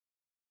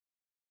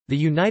The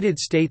United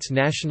States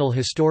National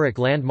Historic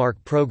Landmark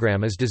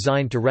Program is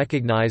designed to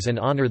recognize and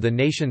honor the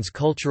nation's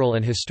cultural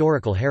and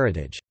historical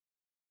heritage.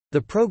 The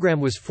program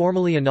was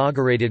formally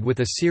inaugurated with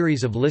a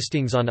series of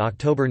listings on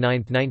October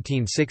 9,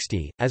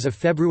 1960. As of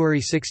February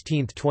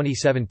 16,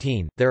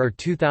 2017, there are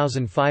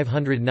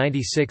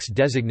 2,596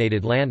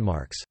 designated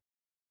landmarks.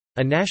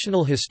 A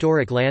National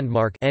Historic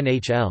Landmark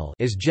 (NHL)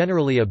 is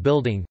generally a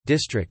building,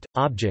 district,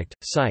 object,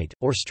 site,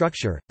 or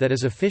structure that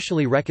is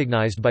officially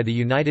recognized by the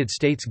United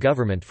States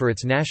government for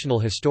its national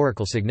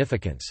historical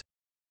significance.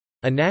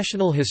 A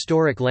National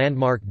Historic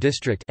Landmark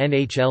District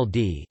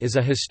 (NHLD) is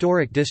a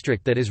historic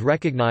district that is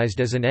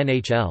recognized as an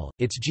NHL.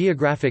 Its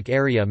geographic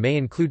area may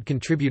include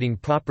contributing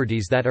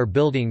properties that are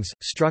buildings,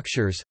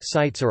 structures,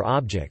 sites or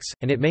objects,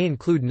 and it may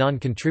include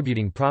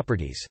non-contributing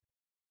properties.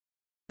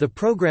 The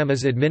program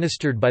is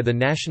administered by the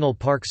National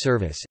Park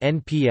Service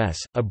 (NPS),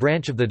 a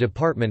branch of the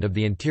Department of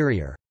the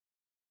Interior.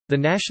 The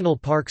National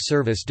Park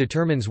Service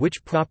determines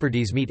which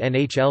properties meet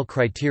NHL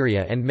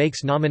criteria and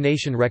makes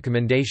nomination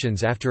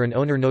recommendations after an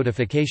owner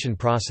notification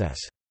process.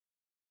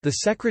 The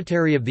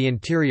Secretary of the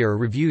Interior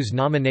reviews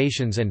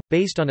nominations and,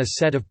 based on a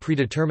set of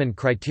predetermined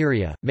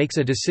criteria, makes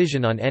a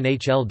decision on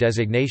NHL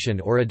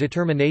designation or a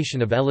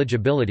determination of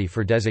eligibility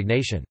for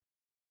designation.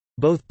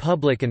 Both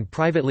public and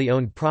privately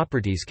owned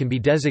properties can be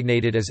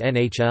designated as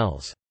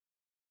NHLs.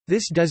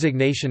 This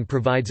designation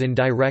provides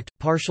indirect,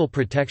 partial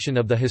protection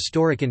of the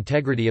historic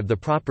integrity of the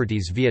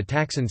properties via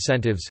tax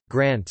incentives,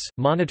 grants,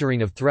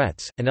 monitoring of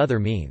threats, and other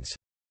means.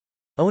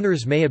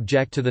 Owners may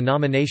object to the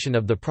nomination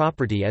of the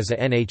property as a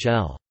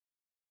NHL.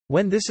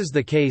 When this is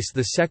the case,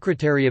 the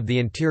Secretary of the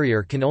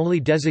Interior can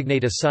only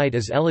designate a site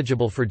as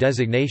eligible for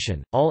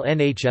designation. All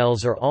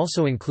NHLs are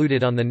also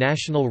included on the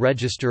National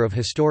Register of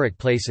Historic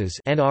Places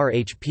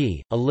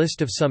 (NRHP), a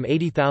list of some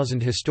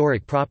 80,000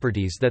 historic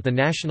properties that the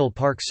National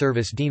Park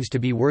Service deems to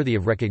be worthy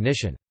of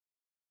recognition.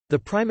 The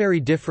primary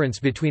difference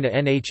between a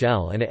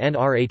NHL and a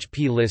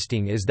NRHP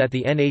listing is that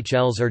the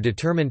NHLs are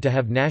determined to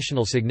have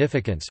national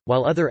significance,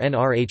 while other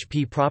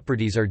NRHP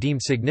properties are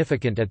deemed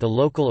significant at the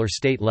local or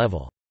state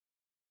level.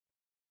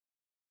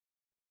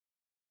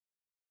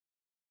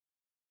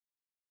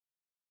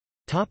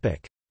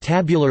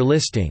 Tabular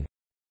listing.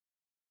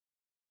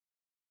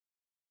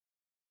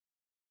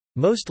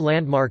 Most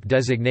landmark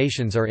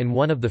designations are in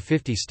one of the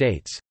 50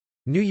 states.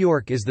 New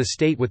York is the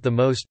state with the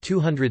most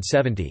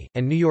 270,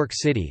 and New York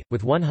City,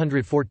 with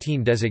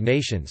 114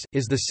 designations,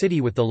 is the city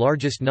with the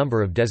largest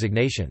number of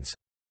designations.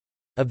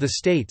 Of the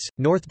states,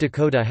 North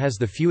Dakota has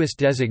the fewest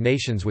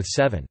designations with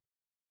 7.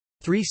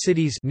 3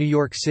 cities, New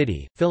York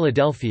City,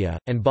 Philadelphia,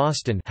 and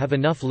Boston, have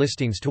enough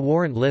listings to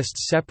warrant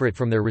lists separate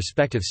from their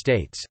respective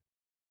states.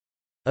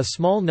 A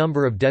small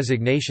number of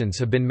designations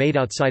have been made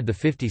outside the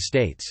 50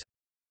 states.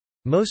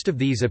 Most of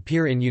these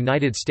appear in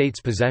United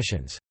States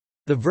possessions.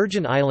 The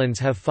Virgin Islands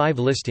have 5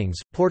 listings,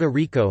 Puerto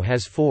Rico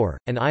has 4,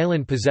 and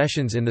island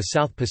possessions in the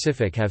South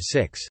Pacific have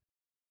 6.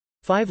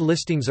 5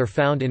 listings are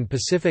found in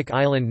Pacific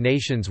Island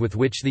nations with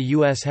which the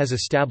U.S. has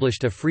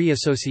established a free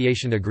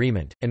association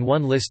agreement, and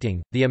 1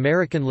 listing, the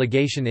American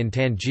Legation in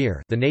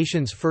Tangier, the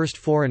nation's first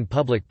foreign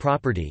public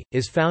property,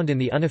 is found in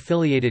the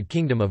unaffiliated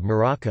Kingdom of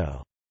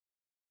Morocco.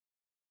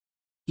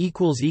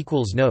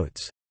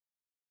 Notes